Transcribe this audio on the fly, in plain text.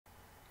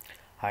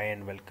Hi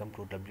and welcome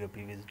to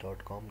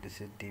wpviz.com.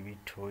 This is Divi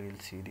tutorial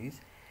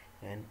series,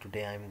 and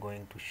today I am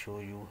going to show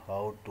you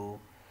how to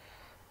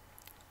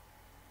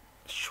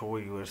show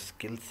your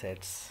skill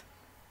sets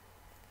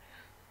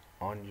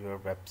on your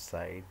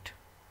website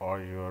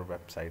or your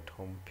website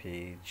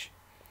homepage.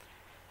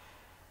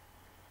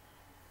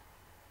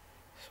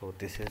 So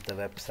this is the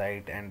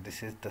website and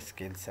this is the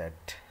skill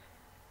set.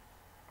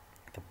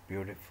 The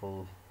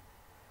beautiful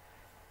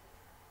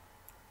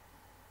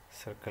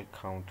circle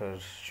counter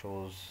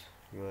shows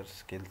your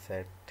skill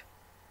set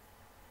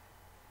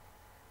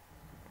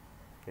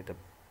with a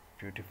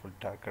beautiful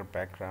darker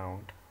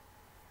background,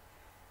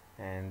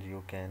 and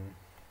you can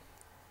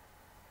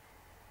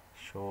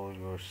show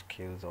your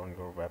skills on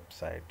your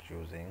website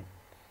using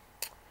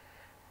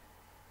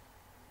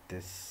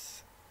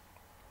this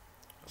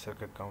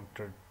circle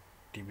counter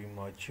Divi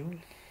module.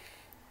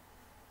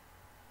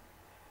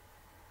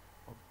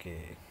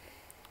 Okay,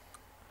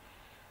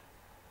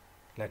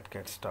 let's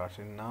get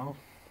started now.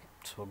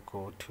 So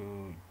go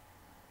to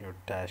your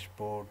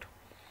dashboard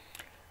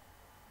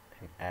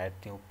and add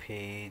new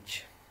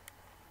page.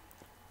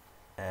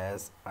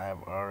 As I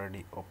have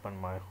already opened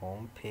my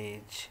home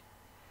page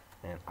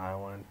and I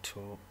want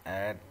to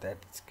add that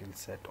skill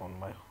set on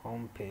my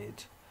home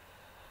page.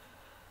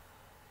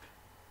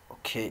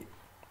 Okay,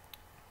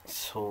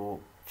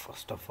 so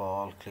first of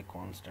all, click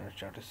on standard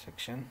charter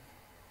section.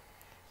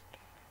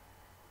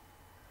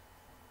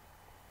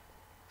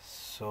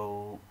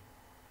 So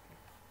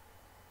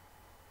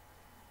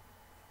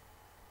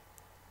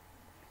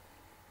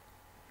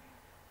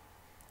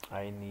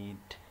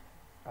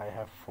I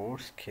have 4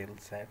 skill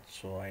sets,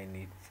 so I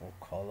need 4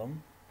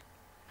 column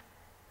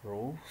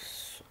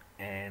rows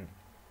and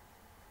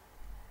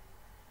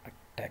a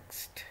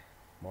text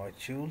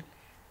module.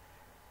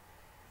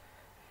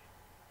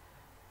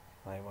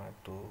 I want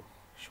to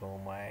show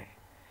my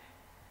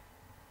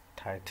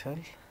title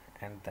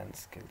and then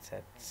skill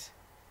sets.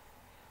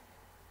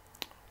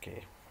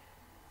 Okay,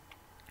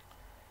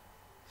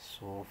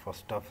 so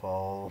first of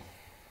all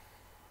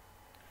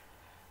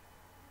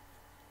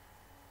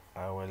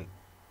I will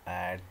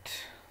add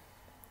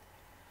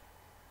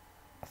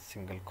a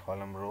single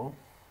column row.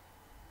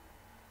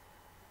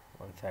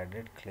 Once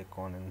added, click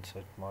on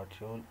insert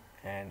module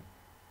and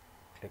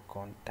click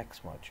on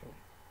text module.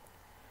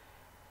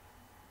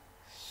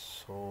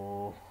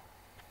 So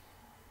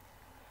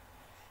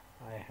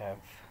I have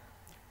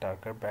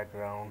darker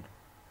background,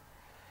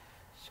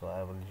 so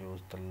I will use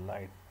the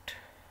light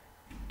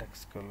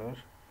text color.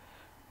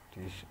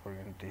 This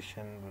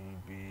orientation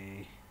will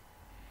be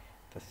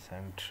the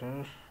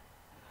center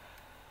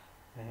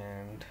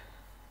and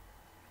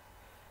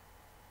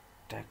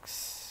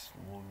text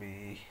will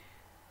be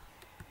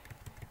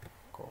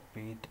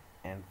copied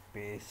and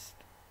pasted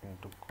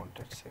into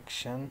content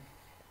section.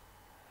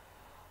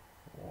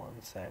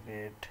 Once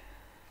added,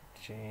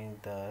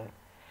 change the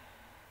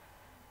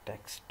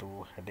text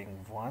to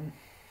heading 1.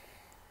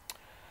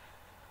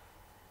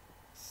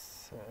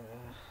 So,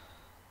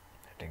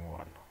 heading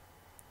 1.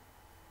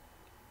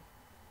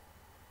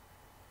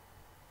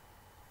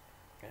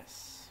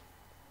 Yes.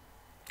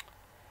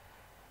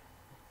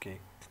 Okay,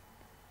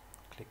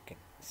 click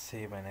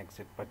save and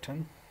exit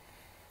button.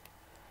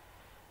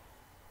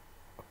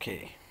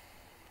 Okay,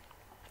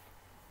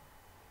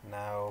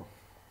 now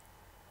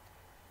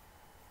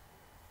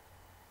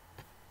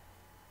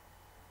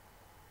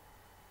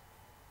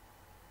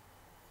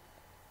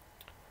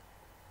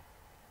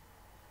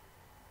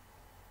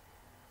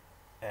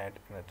add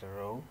another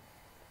row.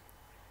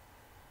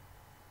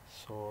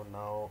 So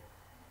now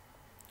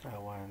I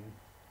want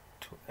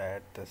to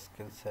add the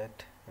skill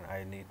set and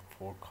I need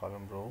 4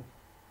 column row.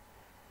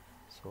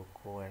 So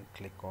go and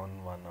click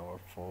on one of our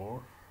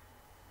 4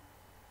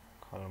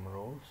 column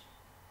rows.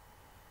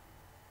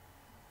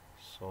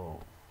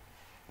 So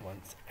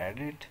once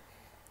added,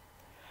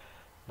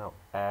 now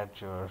add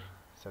your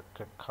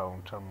circle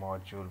counter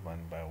module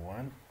one by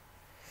one.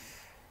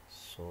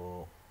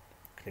 So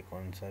click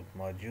on insert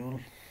module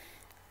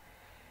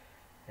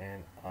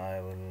and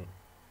I will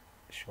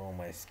show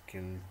my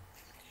skill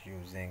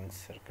using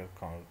circle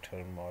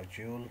counter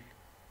module.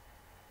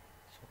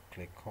 So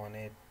click on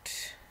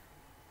it.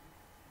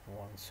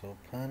 Once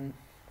open,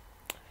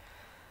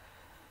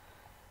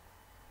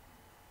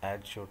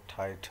 add your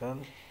title.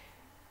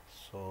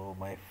 So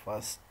my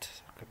first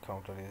circle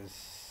counter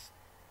is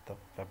the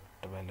web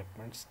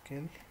development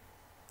skill.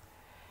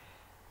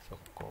 So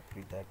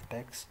copy that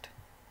text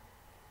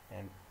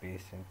and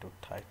paste into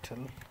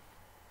title.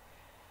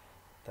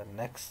 The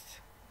next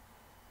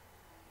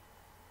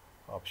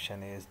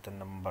option is the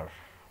number.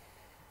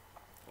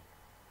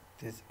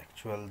 This is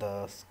actual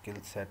the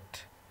skill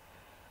set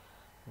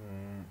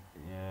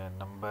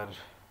number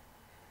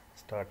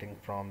starting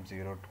from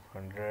 0 to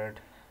 100,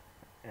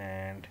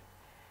 and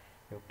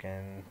you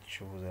can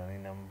choose any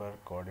number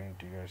according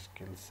to your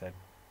skill set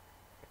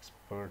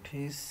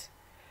expertise.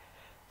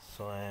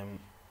 So I am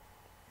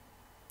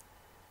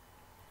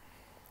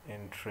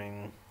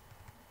entering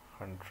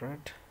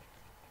 100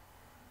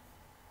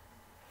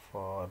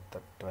 for the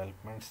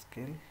development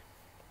skill.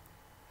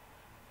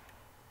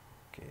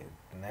 Okay,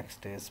 the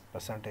next is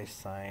percentage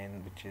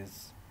sign, which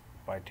is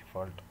by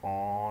default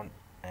on,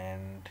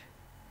 and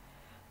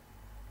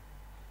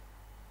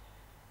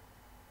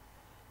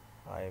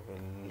I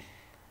will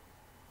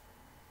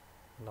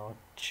not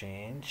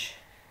change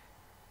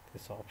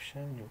this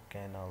option. You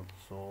can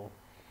also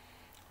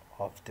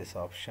off this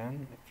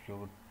option if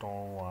you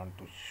don't want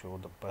to show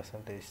the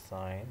percentage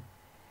sign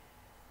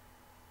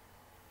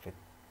with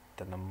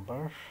the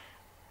number.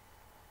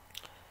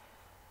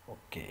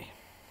 Okay,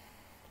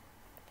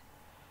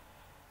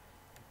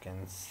 you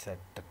can set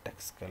the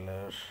text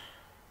color,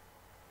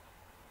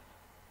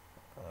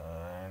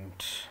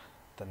 and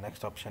the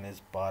next option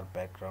is bar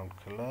background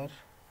color,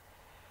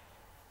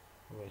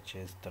 which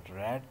is the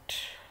red.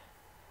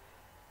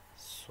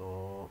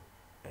 So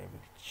I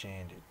will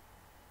change it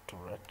to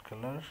red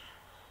color.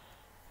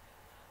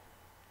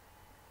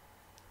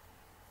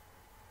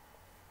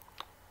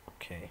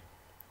 Okay,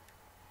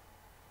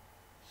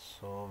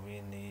 so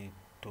we need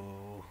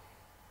to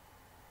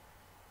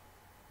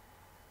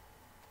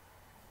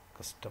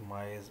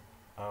customize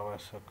our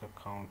circle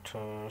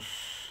counter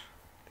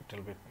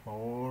little bit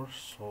more,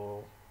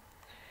 so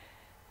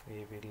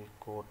we will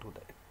go to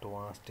the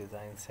advanced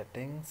design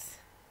settings.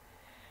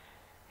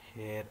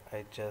 Here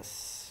I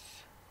just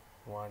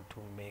want to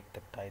make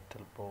the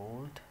title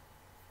bold.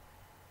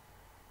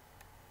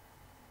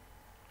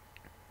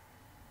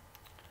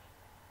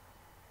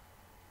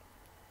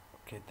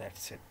 Okay,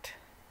 that's it.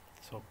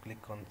 So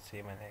click on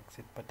save and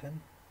exit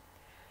button.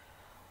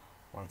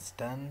 Once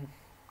done,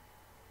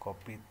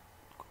 copy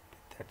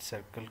that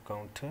circle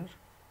counter,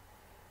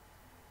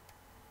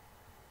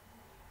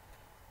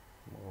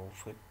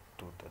 move it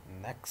to the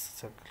next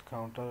circle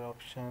counter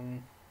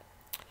option,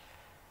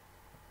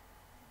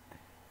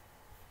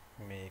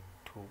 make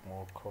 2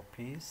 more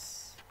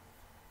copies,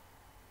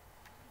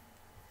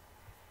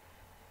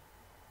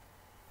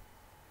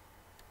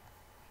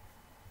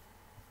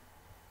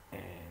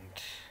 and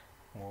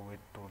move it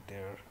to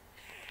their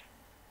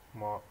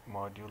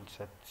module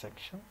set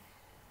section.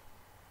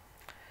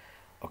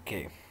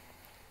 Okay,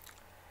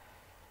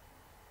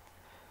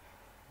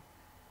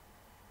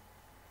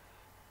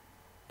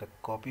 the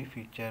copy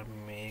feature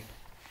make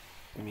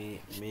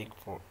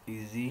for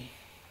easy,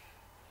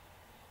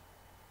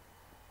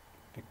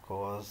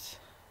 because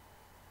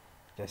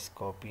just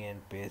copy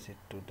and paste it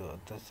to the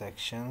other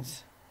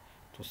sections.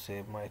 To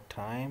save my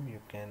time,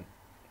 you can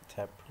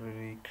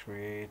separately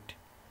create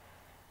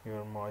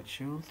your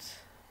modules.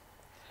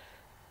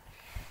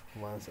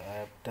 Once I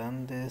have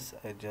done this,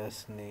 I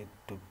just need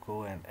to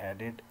go and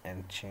edit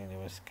and change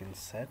our skill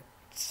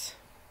sets.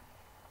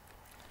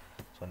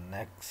 So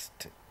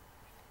next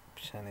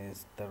option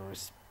is the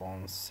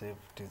responsive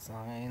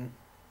design.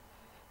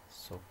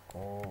 So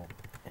go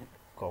and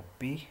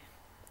copy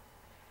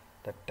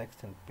the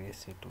text and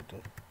paste it to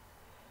the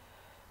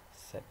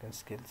second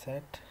skill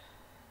set,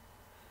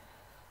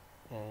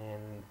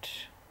 and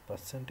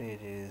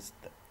percentage is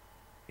the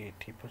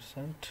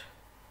 80%.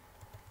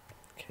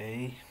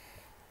 Okay,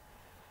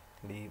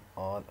 leave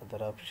all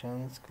other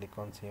options, click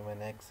on save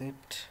and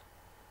exit,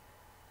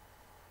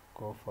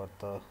 go for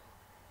the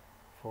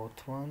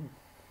fourth one,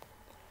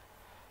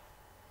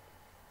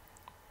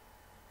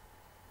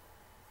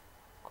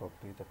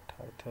 copy the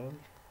title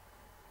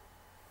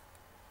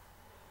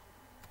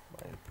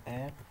by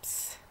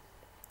apps,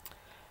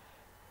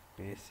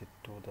 paste it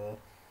to the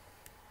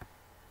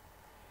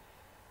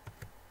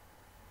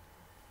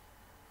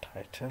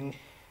title,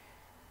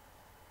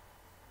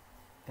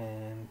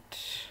 and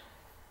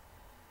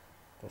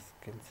the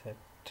skill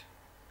set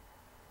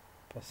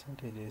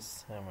percentage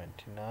is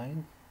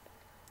 79.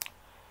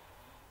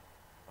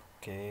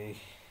 Okay,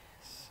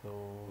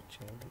 so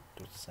change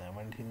it to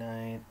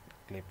 79,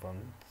 click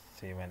on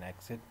save and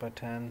exit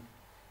button.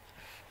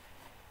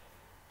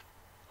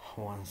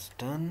 Once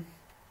done,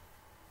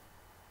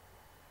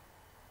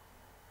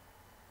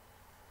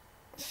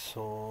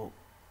 so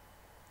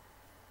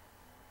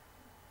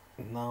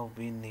now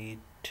we need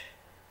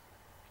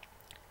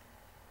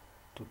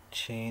to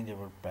change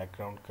our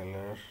background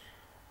color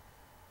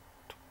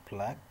to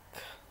black.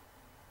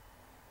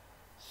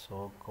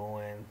 So go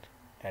and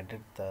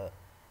edit the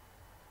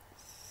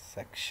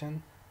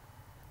section,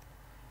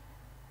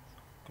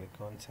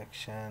 click on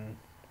section.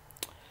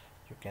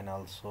 You can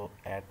also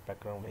add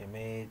background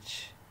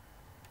image,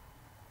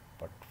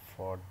 but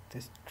for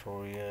this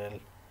tutorial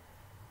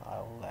I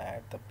will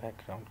add the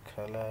background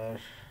color.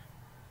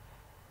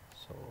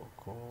 So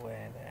go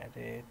and add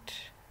it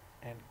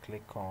and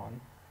click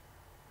on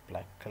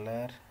black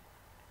color.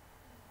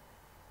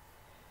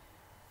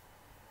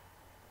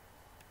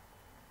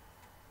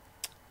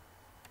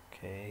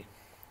 Okay,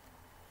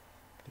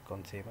 click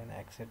on save and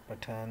exit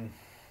button.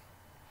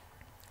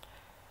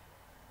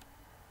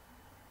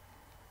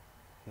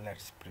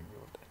 Let's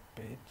preview that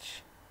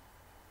page.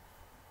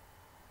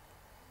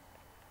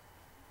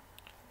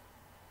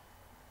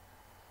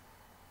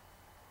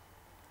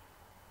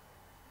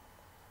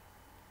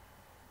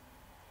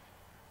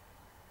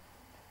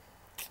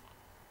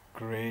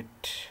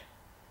 Great.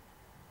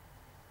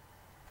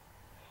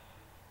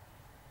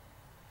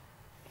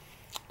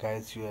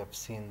 Guys, you have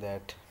seen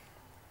that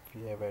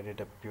we have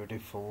added a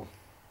beautiful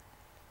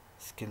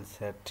skill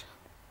set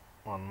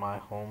on my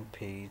home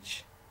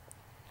page,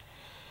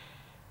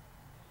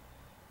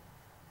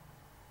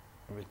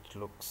 which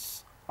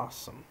looks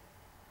awesome.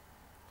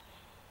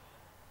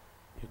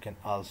 You can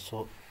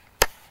also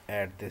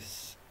add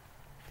this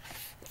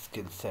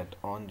skill set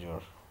on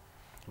your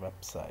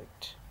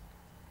website.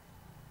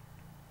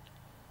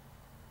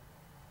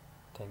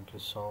 Thank you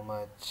so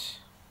much.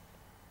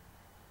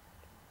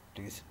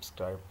 Please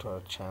subscribe to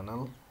our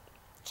channel.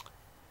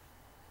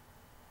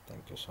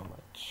 Thank you so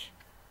much.